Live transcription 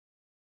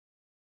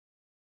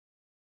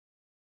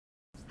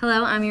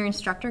Hello, I'm your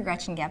instructor,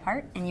 Gretchen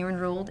Gebhardt, and you're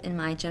enrolled in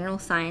my General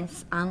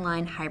Science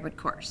online hybrid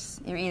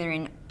course. You're either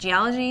in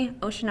geology,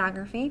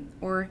 oceanography,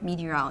 or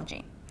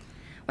meteorology.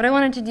 What I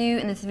wanted to do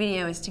in this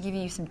video is to give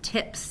you some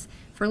tips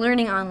for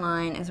learning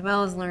online as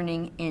well as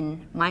learning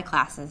in my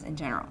classes in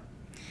general.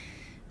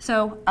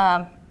 So,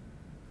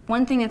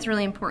 one thing that's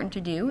really important to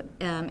do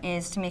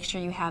is to make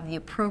sure you have the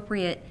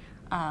appropriate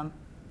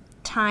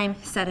time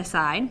set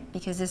aside,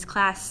 because this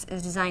class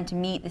is designed to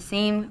meet the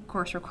same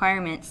course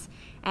requirements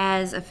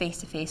as a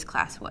face-to-face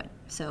class would.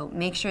 So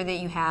make sure that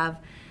you have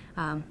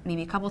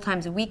maybe a couple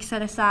times a week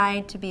set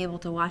aside to be able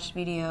to watch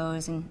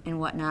videos and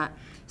whatnot,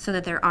 so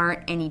that there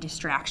aren't any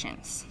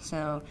distractions.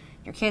 So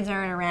your kids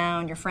aren't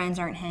around, your friends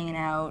aren't hanging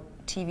out,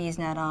 TV's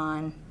not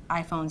on,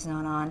 iPhone's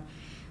not on,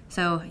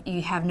 so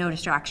you have no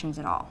distractions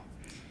at all.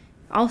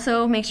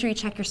 Also, make sure you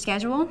check your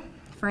schedule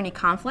for any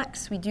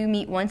conflicts. We do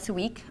meet once a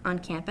week on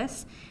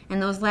campus,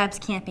 and those labs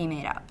can't be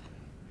made up.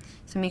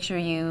 So make sure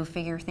you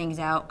figure things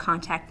out.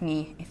 Contact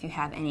me if you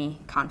have any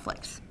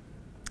conflicts.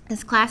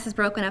 This class is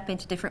broken up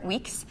into different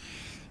weeks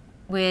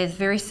with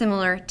very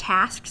similar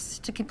tasks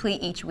to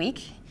complete each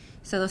week.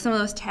 So some of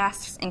those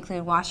tasks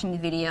include watching the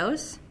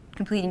videos,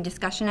 completing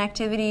discussion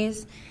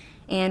activities,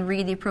 and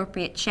read the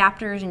appropriate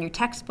chapters in your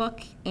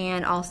textbook,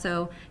 and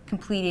also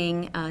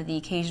completing the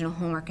occasional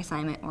homework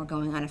assignment or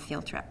going on a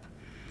field trip.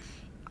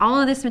 All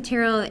of this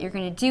material that you're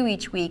going to do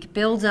each week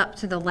builds up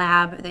to the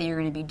lab that you're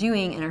going to be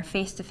doing in our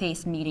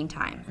face-to-face meeting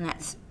time, and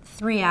that's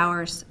 3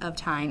 hours of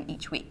time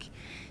each week.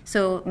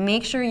 So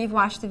make sure you've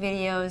watched the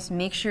videos,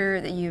 make sure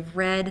that you've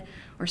read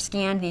or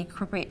scanned the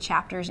appropriate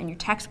chapters in your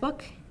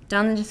textbook,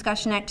 done the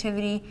discussion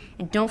activity,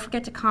 and don't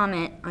forget to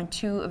comment on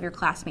 2 of your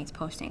classmates'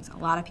 postings. A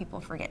lot of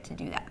people forget to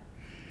do that.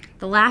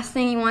 The last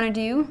thing you want to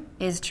do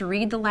is to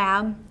read the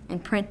lab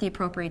and print the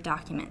appropriate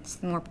documents.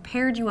 The more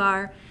prepared you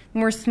are, the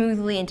more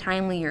smoothly and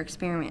timely your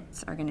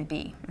experiments are going to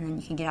be. And then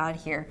you can get out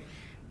of here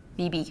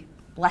maybe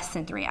less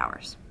than 3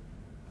 hours.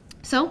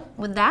 So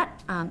with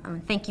that,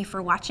 thank you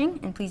for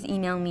watching, and please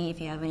email me if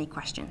you have any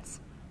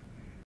questions.